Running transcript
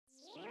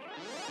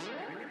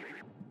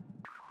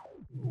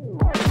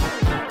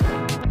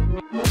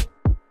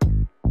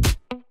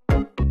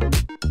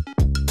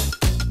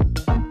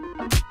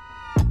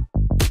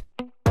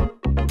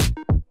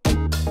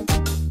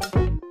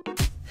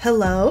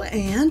Hello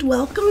and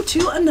welcome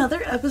to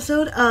another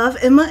episode of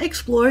Emma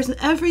Explores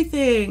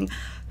Everything,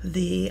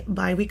 the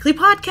bi-weekly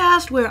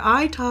podcast where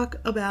I talk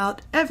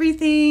about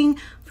everything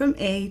from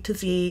A to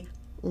Z,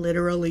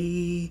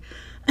 literally.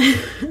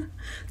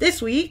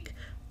 This week,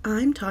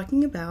 I'm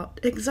talking about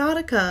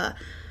Exxxotica.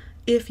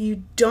 If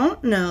you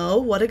don't know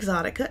what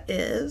Exxxotica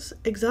is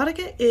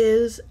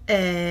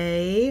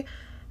a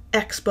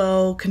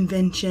expo,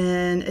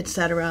 convention,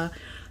 etc.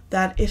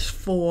 that is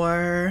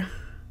for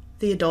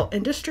the adult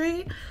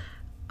industry,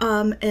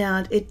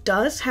 and it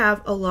does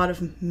have a lot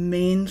of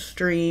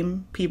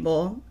mainstream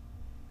people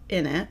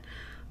in it,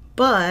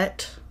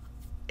 but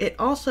it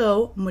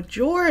also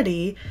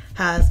majority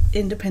has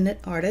independent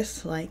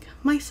artists like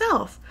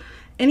myself.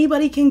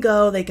 Anybody can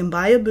go, they can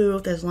buy a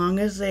booth as long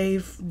as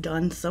they've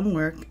done some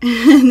work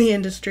in the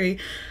industry,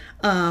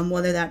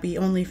 whether that be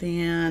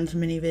OnlyFans,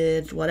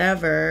 mini-vids,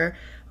 whatever,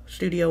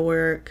 studio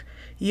work.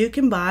 You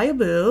can buy a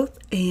booth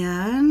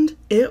and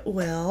it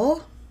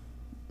will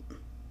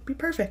be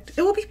perfect.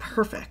 It will be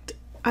perfect.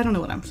 I don't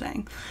know what I'm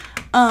saying.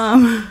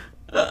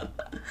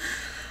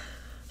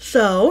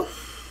 So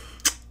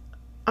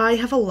I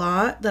have a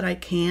lot that I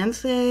can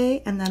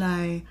say and that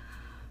I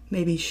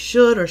maybe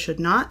should or should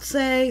not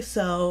say.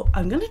 So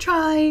I'm going to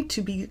try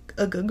to be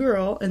a good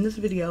girl in this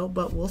video,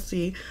 but we'll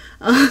see.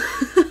 I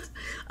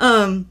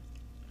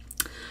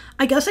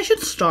guess I should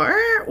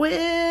start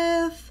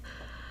with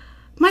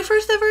my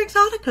first ever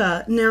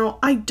Exxxotica. Now,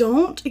 I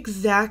don't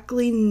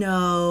exactly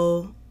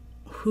know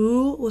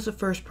who was the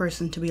first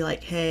person to be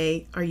like,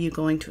 hey, are you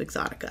going to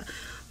Exxxotica?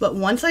 But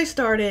once I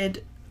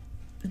started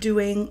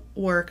doing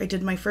work, I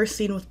did my first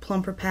scene with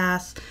Plumper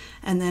Pass,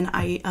 and then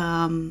I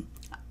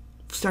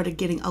started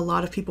getting a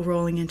lot of people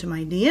rolling into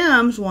my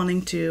DMs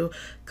wanting to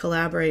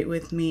collaborate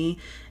with me,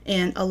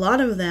 and a lot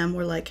of them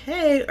were like,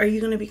 hey, are you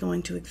going to be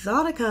going to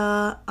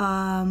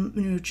Exxxotica,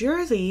 New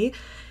Jersey?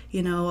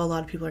 You know, a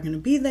lot of people are going to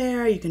be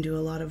there. You can do a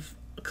lot of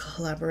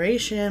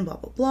collaboration, blah,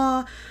 blah,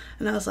 blah.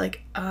 And I was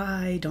like,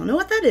 I don't know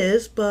what that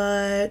is,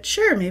 but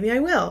sure, maybe I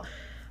will.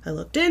 I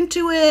looked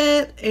into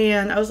it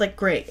and I was like,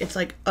 great. It's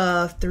like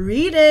a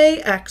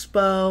 3-day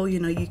expo. You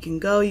know, you can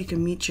go, you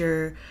can meet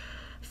your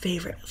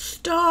favorite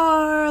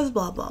stars,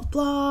 blah, blah,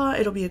 blah.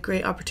 It'll be a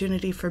great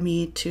opportunity for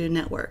me to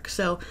network.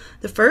 So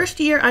the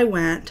first year I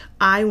went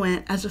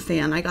as a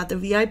fan. I got the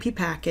VIP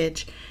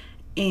package,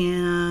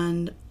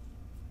 and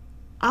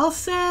I'll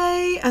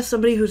say, as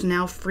somebody who's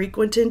now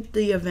frequented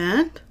the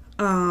event,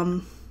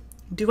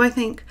 do I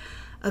think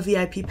a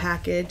VIP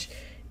package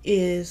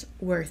is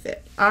worth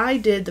it? I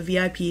did the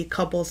VIP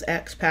Couples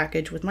X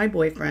package with my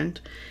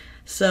boyfriend.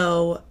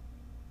 So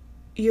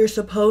you're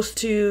supposed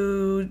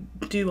to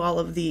do all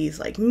of these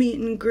like meet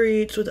and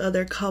greets with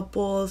other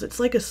couples. It's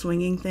like a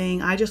swinging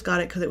thing. I just got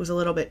it because it was a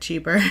little bit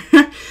cheaper.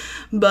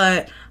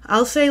 But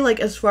I'll say, like,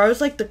 as far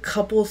as like the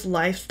couples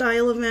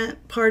lifestyle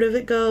event part of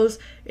it goes,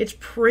 it's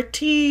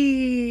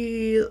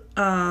pretty,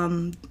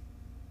 I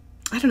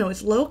don't know,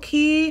 it's low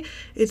key.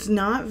 It's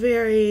not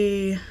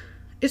very,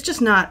 it's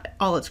just not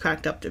all it's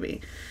cracked up to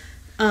be.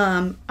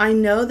 I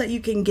know that you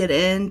can get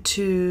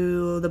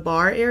into the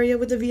bar area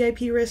with the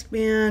VIP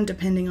wristband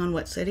depending on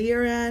what city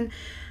you're in.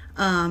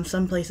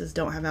 Some places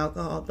don't have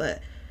alcohol,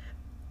 but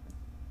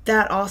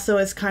that also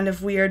is kind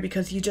of weird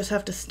because you just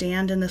have to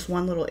stand in this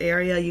one little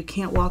area. You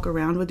can't walk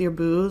around with your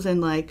booze, and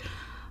like,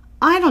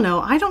 I don't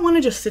know, I don't want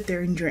to just sit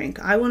there and drink.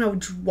 I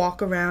want to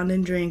walk around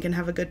and drink and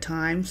have a good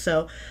time.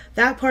 So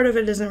that part of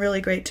it isn't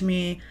really great to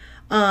me.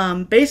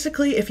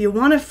 Basically, if you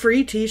want a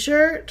free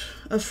t-shirt,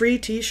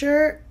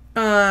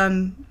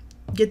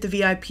 get the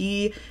VIP.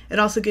 It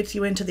also gets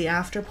you into the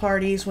after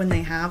parties when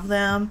they have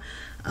them.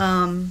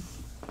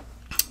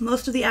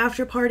 Most of the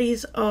after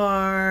parties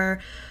are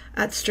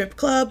at strip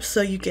clubs,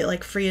 so you get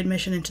like free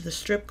admission into the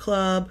strip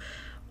club,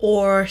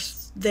 or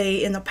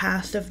they in the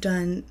past have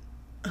done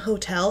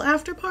hotel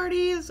after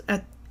parties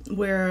at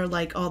where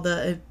all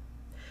the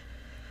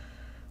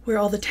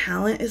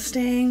talent is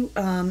staying.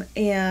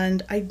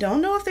 And I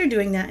don't know if they're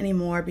doing that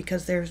anymore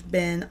because there's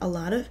been a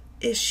lot of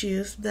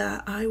issues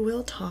that I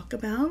will talk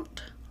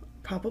about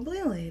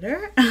probably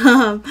later.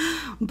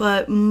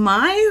 But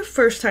my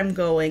first time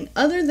going,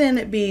 other than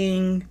it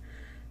being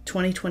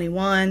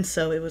 2021,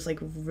 so it was like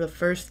the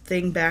first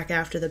thing back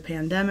after the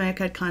pandemic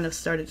had kind of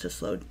started to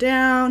slow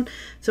down,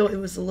 so it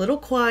was a little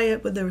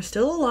quiet, but there was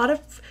still a lot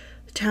of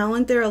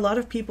talent there, a lot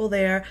of people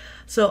there.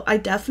 So I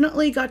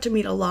definitely got to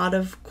meet a lot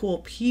of cool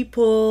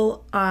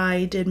people.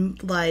 I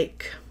did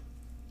like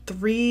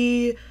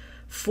 3-4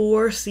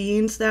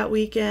 scenes that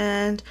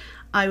weekend.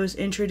 I was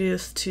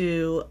introduced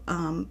to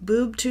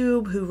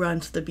BoobTube, who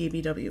runs the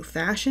BBW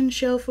fashion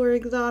show for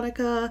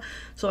Exxxotica.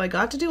 So I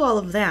got to do all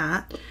of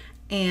that,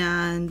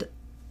 and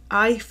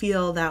I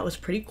feel that was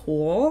pretty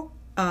cool.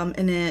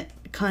 And it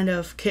kind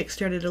of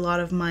kickstarted a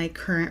lot of my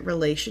current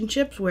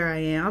relationships where I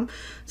am.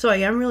 So I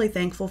am really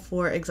thankful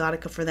for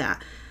Exxxotica for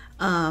that.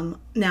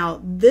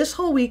 Now, this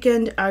whole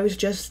weekend, I was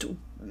just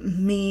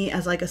me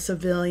as like a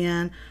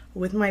civilian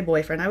with my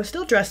boyfriend. I was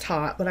still dressed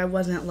hot, but I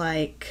wasn't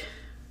like,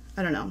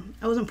 I don't know,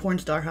 I wasn't porn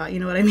star hot, you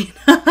know what I mean?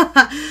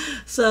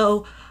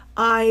 So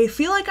I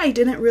feel like I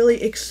didn't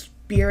really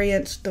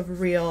experience the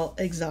real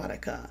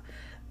Exxxotica.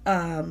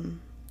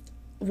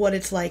 What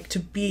it's like to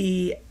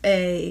be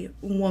a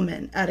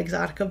woman at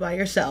Exxxotica by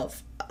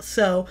yourself.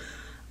 So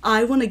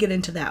I want to get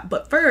into that.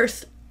 But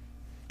first,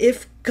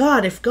 if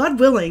God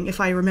willing,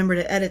 if I remember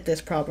to edit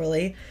this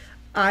properly,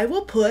 I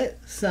will put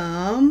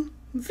some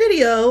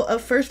video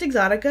of first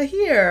Exxxotica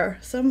here.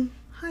 Some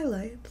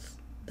highlights.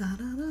 Da,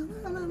 da, da,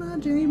 da, da, da,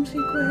 dream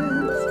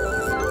sequence.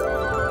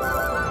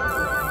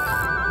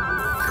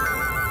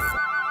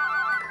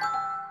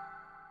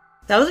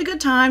 That was a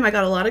good time. I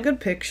got a lot of good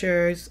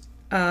pictures.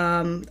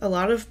 A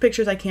lot of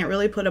pictures I can't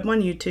really put up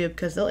on YouTube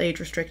because they'll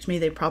age restrict me.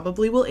 They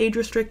probably will age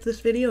restrict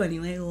this video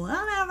anyway.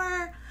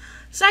 Whatever.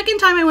 Second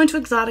time I went to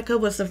Exxxotica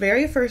was the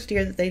very first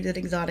year that they did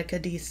Exxxotica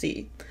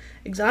DC.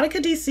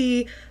 Exxxotica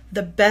DC,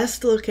 the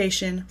best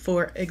location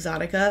for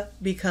Exxxotica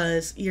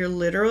because you're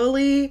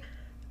literally...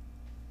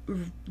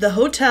 The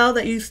hotel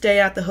that you stay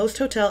at, the host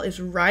hotel, is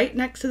right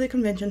next to the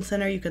convention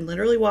center. You can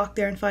literally walk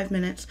there in 5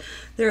 minutes.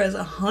 There is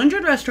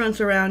 100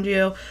 restaurants around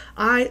you.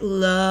 I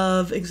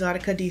love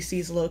Exxxotica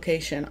DC's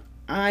location.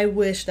 I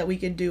wish that we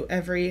could do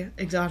every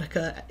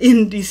Exxxotica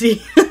in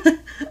DC.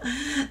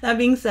 That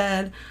being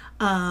said,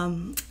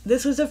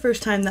 this was the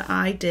first time that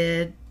I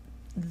did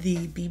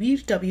the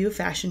BBW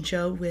fashion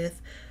show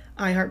with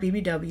I Heart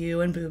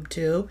BBW and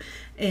BoobTube,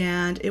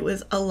 and it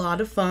was a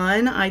lot of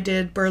fun. I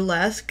did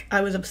burlesque.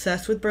 I was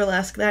obsessed with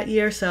burlesque that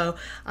year, so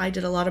I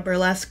did a lot of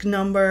burlesque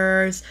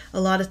numbers,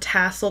 a lot of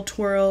tassel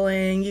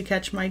twirling. You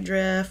catch my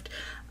drift.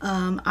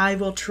 I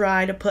will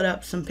try to put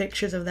up some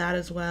pictures of that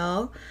as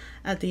well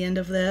at the end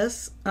of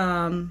this.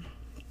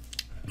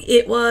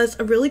 It was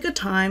a really good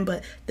time,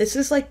 but this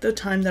is like the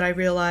time that I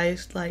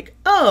realized, like,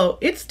 oh,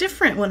 it's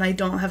different when I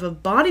don't have a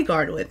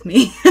bodyguard with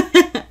me.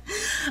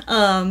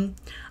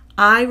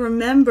 I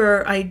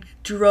remember I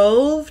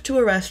drove to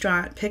a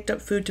restaurant, picked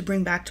up food to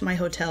bring back to my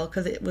hotel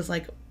because it was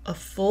like a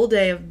full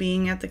day of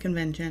being at the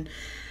convention,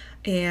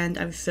 and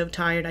I was so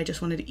tired I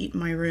just wanted to eat in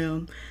my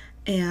room.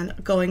 And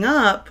going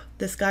up,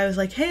 this guy was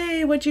like,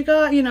 hey, what you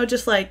got? You know,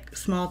 just like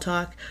small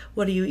talk.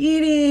 What are you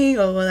eating?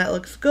 Oh, well, that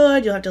looks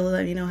good. You'll have to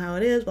let me know how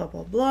it is, blah,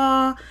 blah,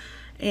 blah.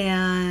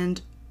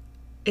 And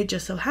it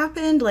just so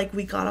happened, like,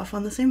 we got off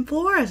on the same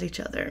floor as each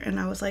other. And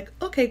I was like,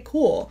 okay,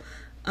 cool.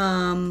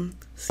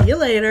 See you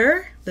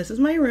later. This is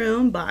my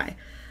room. Bye.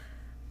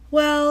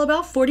 Well,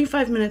 about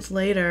 45 minutes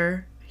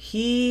later,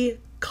 he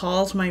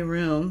calls my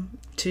room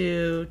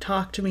to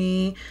talk to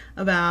me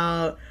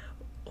about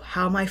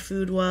how my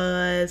food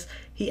was.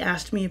 He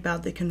asked me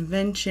about the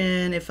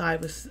convention, if I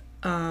was,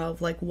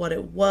 like, what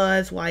it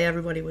was, why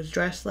everybody was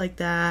dressed like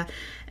that,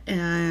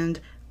 and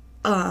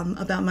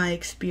about my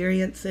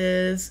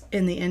experiences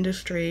in the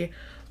industry,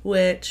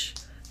 which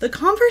the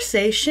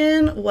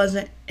conversation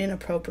wasn't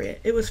inappropriate.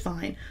 It was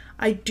fine.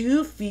 I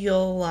do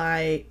feel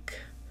like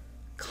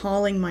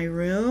calling my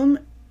room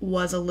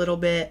was a little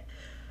bit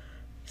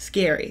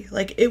scary.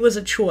 Like, it was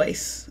a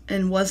choice.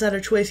 And was that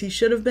a choice he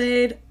should have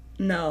made?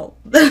 No.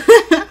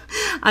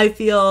 I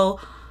feel,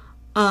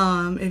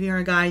 if you're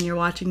a guy and you're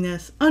watching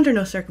this, under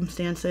no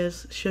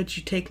circumstances should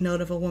you take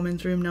note of a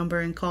woman's room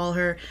number and call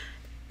her.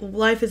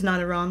 Life is not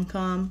a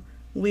rom-com.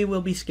 We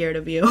will be scared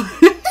of you.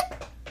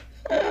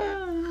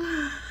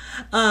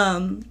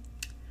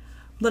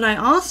 But I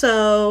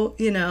also,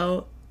 you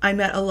know, I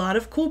met a lot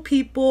of cool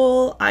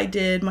people. I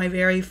did my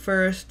very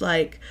first,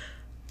 like,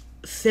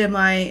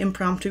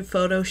 semi-impromptu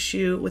photo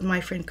shoot with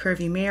my friend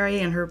Curvy Mary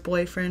and her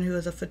boyfriend, who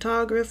is a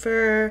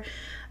photographer.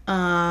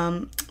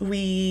 I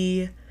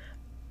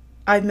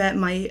met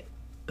my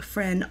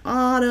friend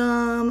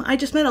Autumn. I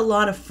just met a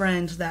lot of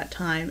friends that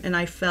time, and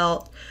I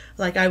felt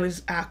like I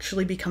was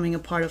actually becoming a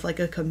part of, like,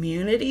 a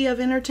community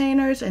of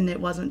entertainers, and it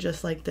wasn't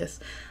just like this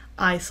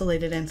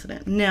isolated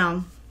incident.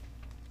 Now,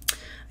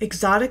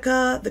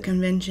 Exxxotica, the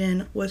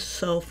convention, was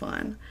so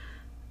fun.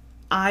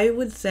 I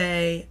would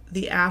say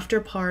the after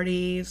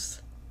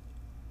parties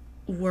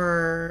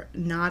were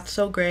not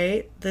so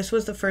great. This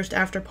was the first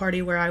after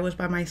party where I was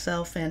by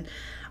myself, and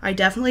I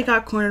definitely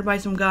got cornered by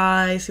some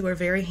guys who were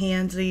very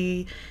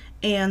handsy,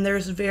 and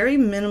there's very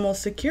minimal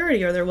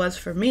security, or there was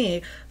for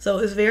me, so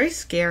it was very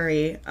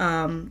scary.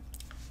 And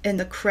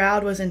the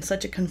crowd was in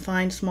such a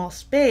confined small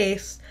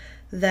space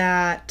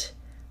that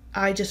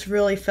I just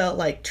really felt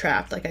like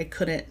trapped, like I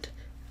couldn't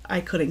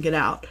get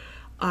out.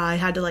 I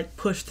had to, like,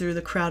 push through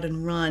the crowd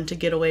and run to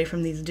get away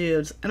from these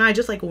dudes, and I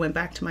just, like, went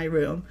back to my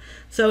room.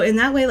 So in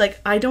that way,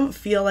 like, I don't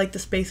feel like the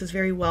space is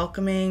very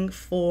welcoming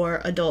for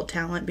adult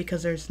talent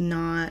because there's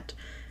not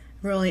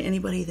really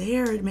anybody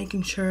there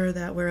making sure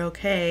that we're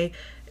okay.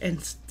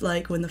 And,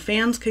 like, when the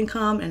fans can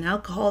come and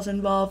alcohol's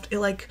involved,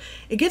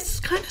 it gets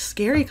kind of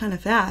scary kind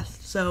of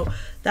fast. So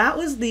that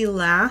was the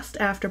last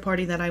after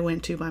party that I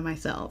went to by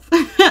myself.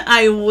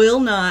 I will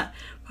not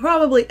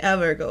probably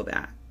ever go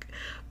back.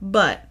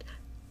 But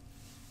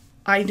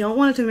I don't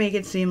want it to make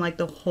it seem like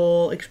the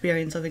whole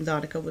experience of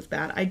Exxxotica was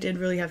bad. I did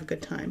really have a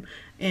good time.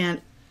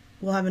 And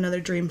we'll have another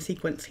dream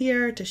sequence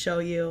here to show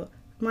you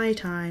my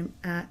time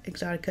at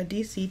Exxxotica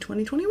DC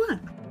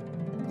 2021.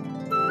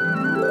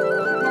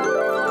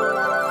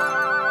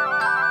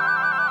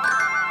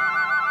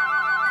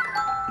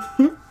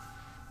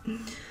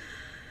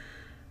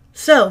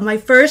 So my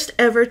first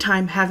ever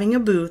time having a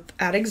booth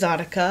at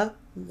Exxxotica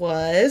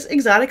was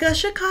Exxxotica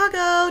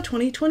Chicago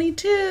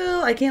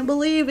 2022. I can't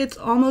believe it's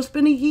almost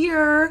been a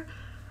year.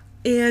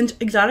 And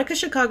Exxxotica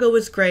Chicago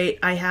was great.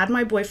 I had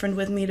my boyfriend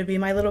with me to be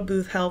my little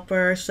booth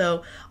helper.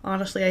 So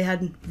honestly, I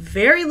had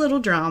very little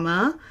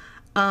drama.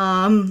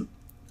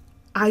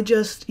 I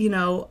just,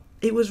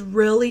 it was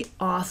really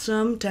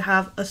awesome to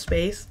have a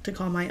space to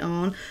call my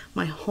own,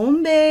 my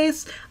home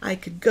base. I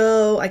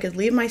could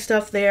leave my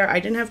stuff there. I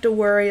didn't have to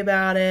worry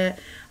about it.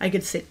 I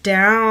could sit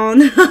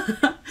down.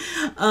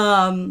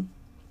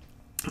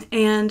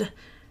 And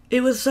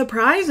it was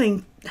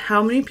surprising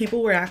how many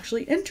people were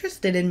actually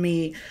interested in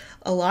me.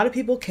 A lot of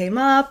people came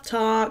up,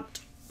 talked,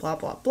 blah,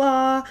 blah,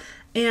 blah.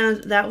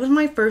 And that was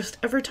my first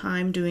ever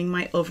time doing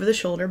my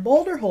over-the-shoulder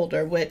boulder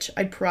holder, which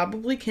I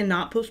probably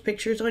cannot post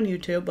pictures on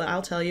YouTube, but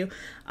I'll tell you,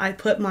 I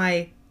put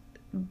my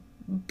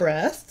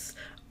breasts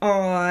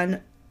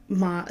on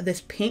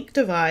this pink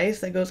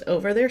device that goes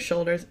over their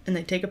shoulders, and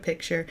they take a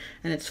picture,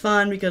 and it's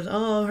fun because,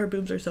 oh, her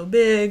boobs are so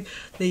big,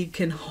 they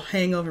can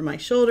hang over my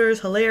shoulders,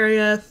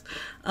 hilarious.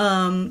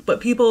 But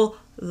people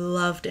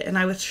loved it, and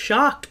I was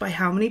shocked by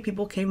how many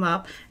people came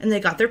up and they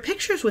got their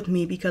pictures with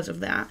me because of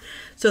that.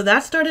 So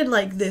that started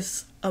like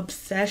this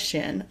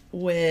obsession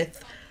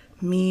with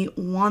me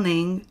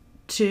wanting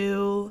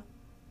to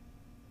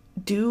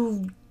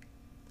do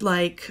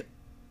like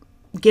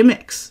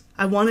gimmicks.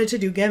 I wanted to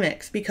do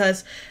gimmicks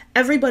because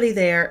everybody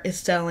there is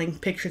selling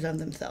pictures of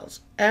themselves.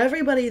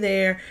 Everybody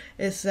there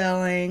is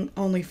selling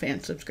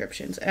OnlyFans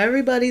subscriptions.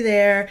 Everybody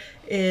there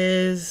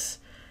is,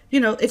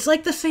 it's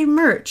like the same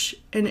merch.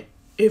 And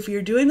if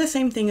you're doing the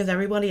same thing as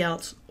everybody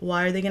else,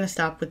 why are they going to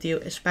stop with you?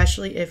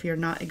 Especially if you're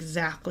not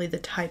exactly the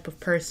type of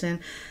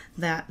person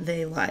that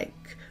they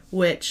like,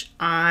 which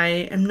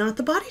I am not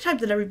the body type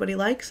that everybody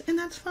likes, and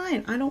that's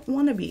fine. I don't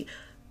want to be,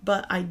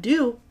 but I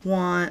do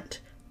want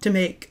to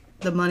make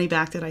the money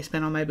back that I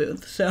spent on my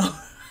booth. So,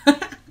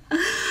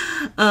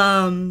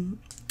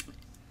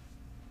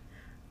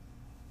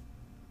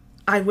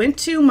 I went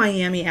to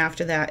Miami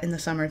after that in the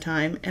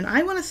summertime, and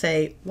I want to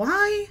say,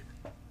 why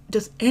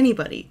does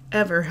anybody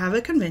ever have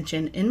a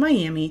convention in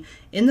Miami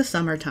in the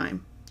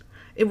summertime?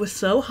 It was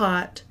so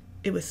hot.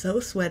 It was so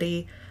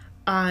sweaty.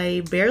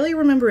 I barely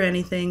remember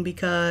anything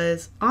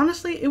because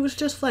honestly, it was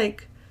just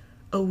like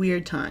a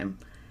weird time.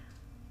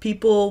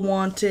 People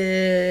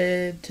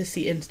wanted to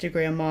see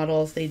Instagram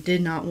models. They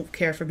did not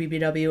care for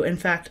BBW. In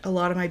fact, a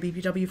lot of my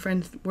BBW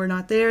friends were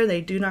not there.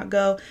 They do not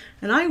go.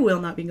 And I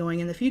will not be going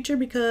in the future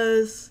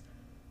because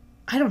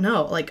I don't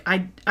know, like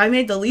I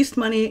made the least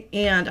money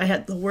and I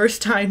had the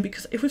worst time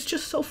because it was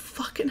just so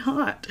fucking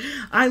hot.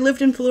 I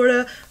lived in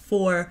Florida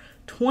for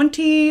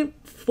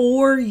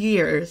 24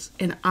 years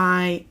and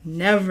I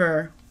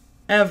never,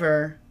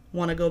 ever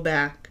want to go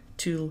back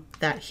to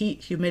that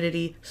heat,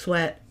 humidity,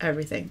 sweat,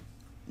 everything.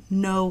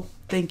 No,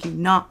 thank you.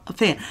 Not a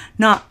fan.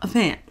 Not a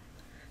fan.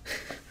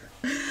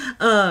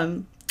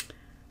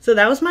 So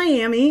that was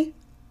Miami.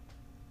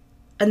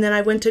 And then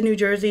I went to New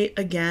Jersey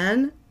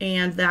again,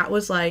 and that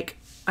was like,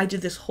 I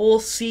did this whole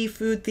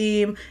seafood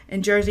theme,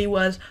 and Jersey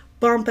was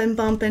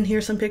bumpin'.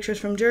 Here's some pictures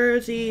from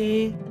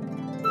Jersey.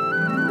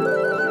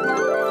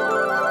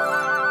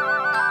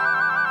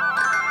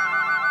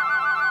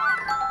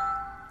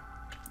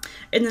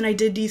 And then I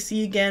did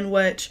DC again,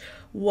 which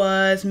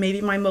was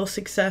maybe my most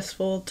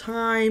successful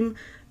time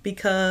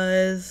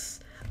because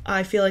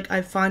I feel like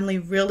I finally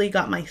really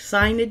got my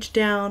signage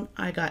down.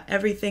 I got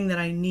everything that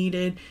I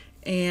needed,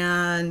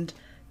 and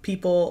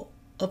people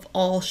of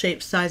all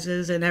shapes,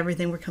 sizes, and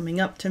everything were coming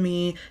up to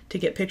me to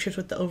get pictures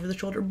with the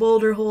over-the-shoulder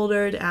boulder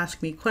holder, to ask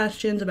me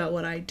questions about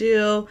what I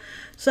do.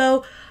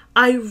 So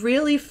I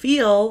really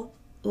feel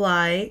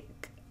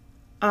like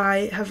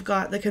I have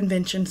got the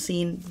convention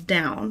scene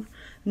down.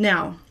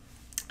 Now,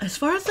 as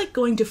far as like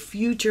going to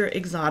future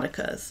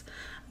Exxxoticas,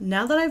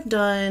 now that I've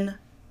done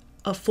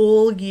a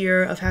full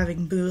year of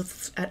having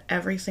booths at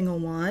every single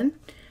one,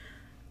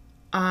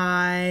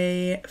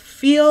 I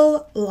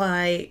feel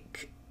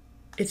like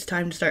it's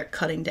time to start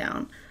cutting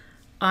down.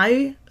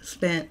 I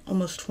spent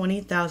almost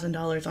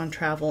 $20,000 on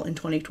travel in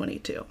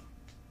 2022.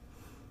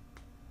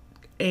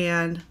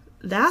 And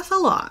that's a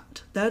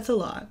lot. That's a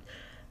lot.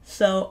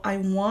 So I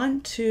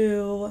want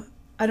to,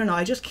 I don't know,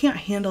 I just can't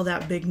handle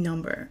that big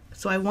number.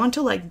 So I want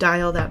to like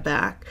dial that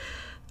back.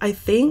 I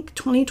think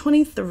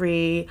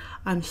 2023,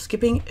 I'm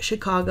skipping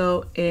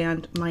Chicago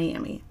and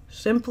Miami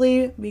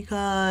simply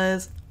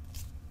because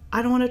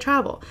I don't want to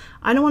travel.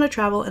 I don't want to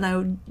travel, and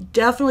I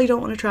definitely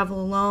don't want to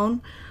travel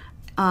alone.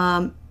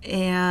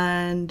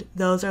 And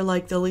those are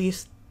like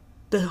the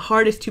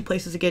hardest two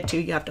places to get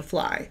to. You have to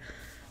fly.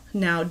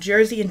 Now,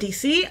 Jersey and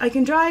DC, I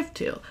can drive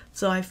to.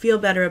 So I feel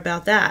better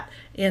about that.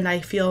 And I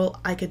feel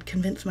I could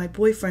convince my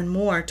boyfriend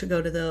more to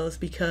go to those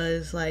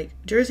because, like,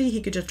 Jersey,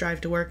 he could just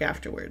drive to work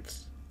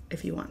afterwards if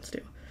he wants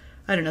to.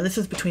 I don't know. This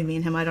is between me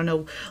and him. I don't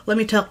know. Let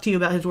me talk to you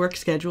about his work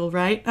schedule,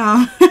 right?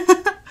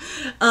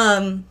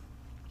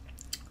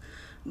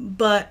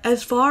 But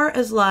as far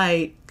as,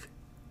 like,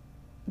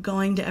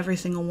 going to every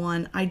single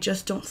one. I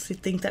just don't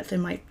think that's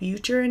in my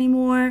future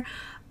anymore.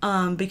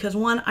 Because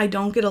one, I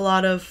don't get a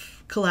lot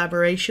of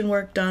collaboration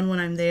work done when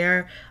I'm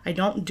there. I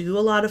don't do a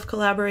lot of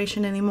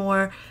collaboration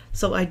anymore,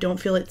 so I don't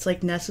feel it's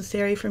like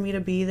necessary for me to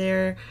be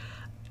there.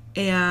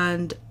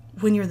 And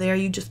when you're there,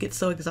 you just get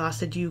so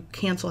exhausted. You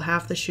cancel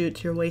half the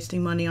shoots. You're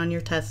wasting money on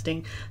your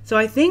testing. So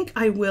I think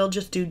I will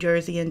just do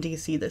Jersey and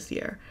DC this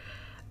year.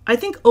 I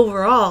think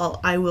overall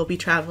I will be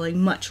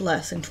traveling much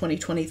less in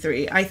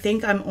 2023. I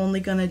think I'm only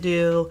going to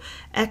do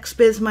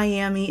XBiz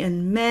Miami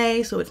in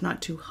May, so it's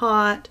not too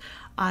hot.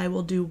 I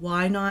will do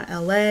Why Not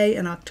LA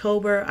in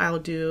October. I will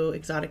do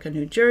Exxxotica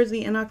New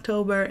Jersey in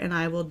October, and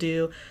I will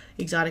do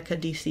Exxxotica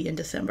DC in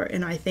December.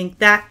 And I think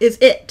that is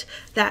it.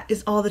 That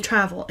is all the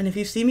travel. And if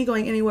you see me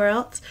going anywhere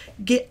else,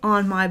 get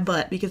on my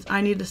butt, because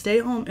I need to stay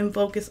home and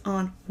focus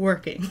on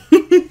working.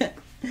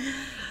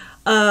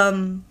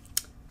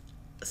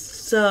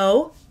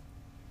 So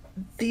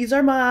these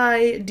are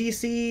my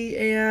DC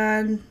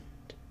and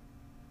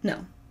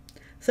no.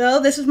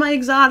 So this is my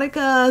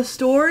Exxxotica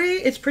story.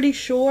 It's pretty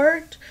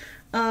short.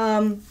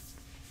 I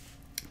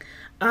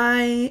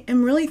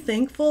am really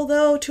thankful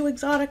though to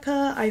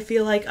Exxxotica. I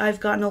feel like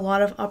I've gotten a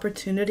lot of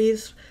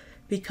opportunities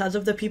because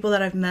of the people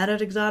that I've met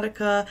at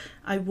Exxxotica.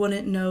 I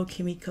wouldn't know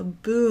Kimmy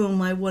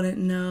Kaboom. I wouldn't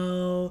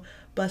know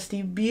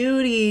Busty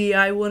Beauty.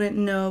 I wouldn't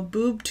know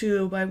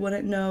BoobTube. I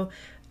wouldn't know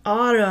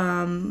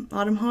Autumn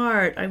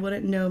Heart. I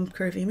wouldn't know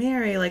Curvy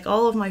Mary. Like,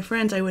 all of my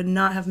friends I would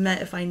not have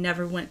met if I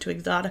never went to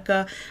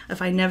Exxxotica,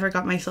 if I never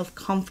got myself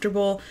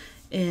comfortable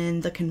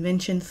in the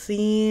convention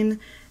scene.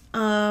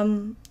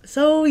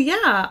 So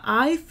yeah,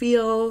 I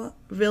feel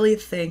really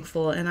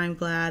thankful and I'm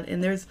glad.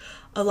 And there's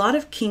a lot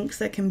of kinks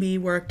that can be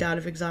worked out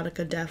of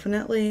Exxxotica,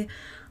 definitely.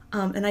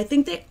 And I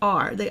think they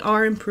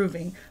are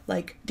improving.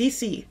 Like,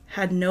 DC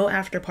had no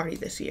after party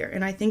this year.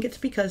 And I think it's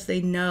because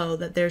they know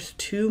that there's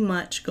too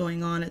much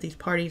going on at these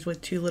parties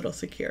with too little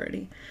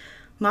security.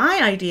 My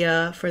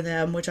idea for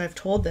them, which I've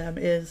told them,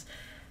 is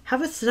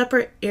have a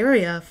separate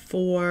area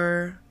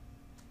for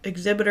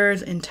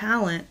exhibitors and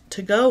talent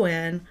to go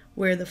in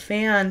where the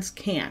fans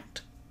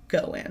can't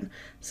go in.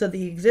 So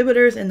the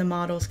exhibitors and the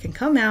models can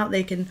come out,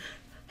 they can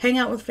hang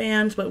out with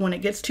fans, but when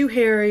it gets too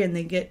hairy and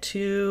they get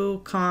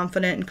too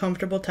confident and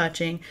comfortable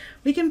touching,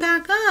 we can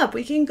back up,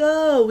 we can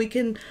go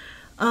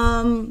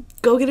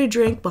get a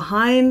drink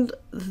behind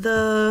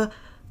the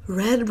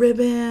red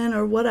ribbon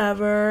or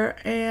whatever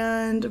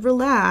and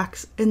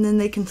relax, and then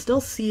they can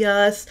still see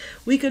us.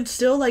 We could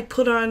still like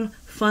put on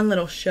fun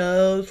little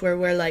shows where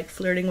we're like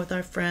flirting with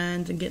our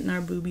friends and getting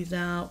our boobies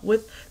out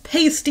with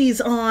pasties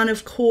on,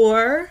 of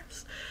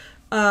course.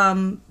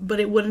 But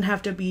it wouldn't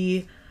have to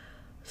be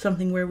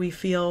something where we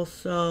feel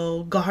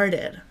so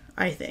guarded,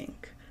 I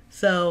think.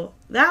 So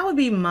that would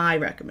be my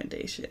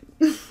recommendation.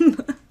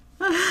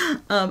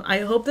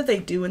 I hope that they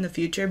do in the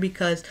future,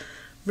 because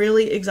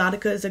really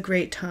Exxxotica is a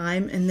great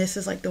time, and this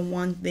is like the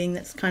one thing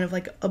that's kind of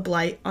like a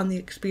blight on the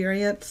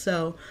experience.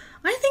 So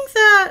I think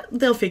that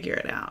they'll figure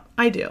it out.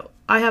 I do.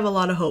 I have a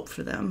lot of hope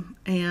for them,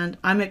 and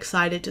I'm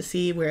excited to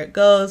see where it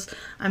goes.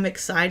 I'm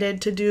excited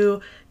to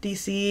do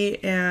DC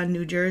and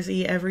New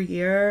Jersey every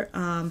year.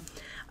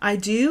 I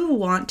do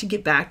want to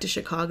get back to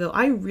Chicago.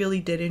 I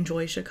really did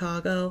enjoy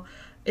Chicago.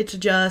 It's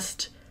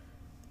just,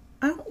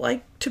 I don't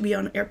like to be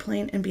on an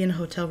airplane and be in a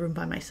hotel room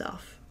by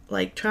myself.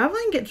 Like,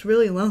 traveling gets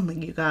really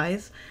lonely, you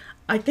guys.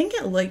 I think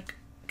it like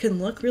can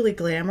look really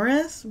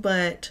glamorous,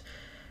 but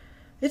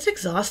it's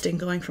exhausting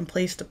going from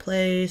place to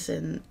place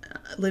and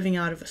living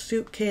out of a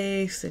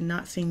suitcase and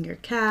not seeing your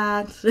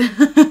cats.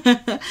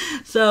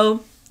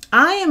 So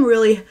I am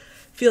really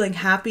feeling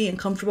happy and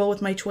comfortable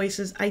with my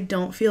choices. I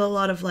don't feel a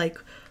lot of like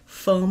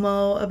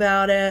FOMO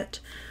about it.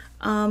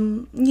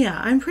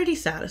 Yeah, I'm pretty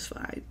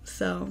satisfied.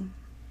 So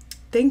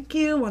thank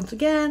you once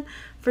again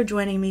for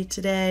joining me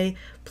today.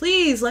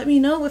 Please let me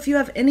know if you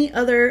have any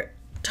other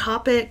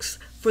topics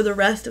for the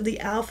rest of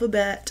the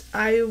alphabet.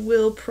 I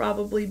will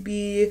probably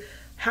be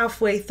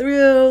halfway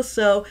through,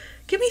 so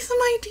give me some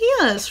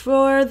ideas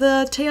for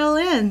the tail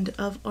end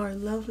of our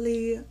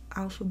lovely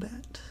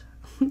alphabet.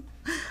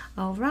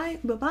 All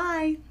right,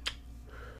 bye-bye.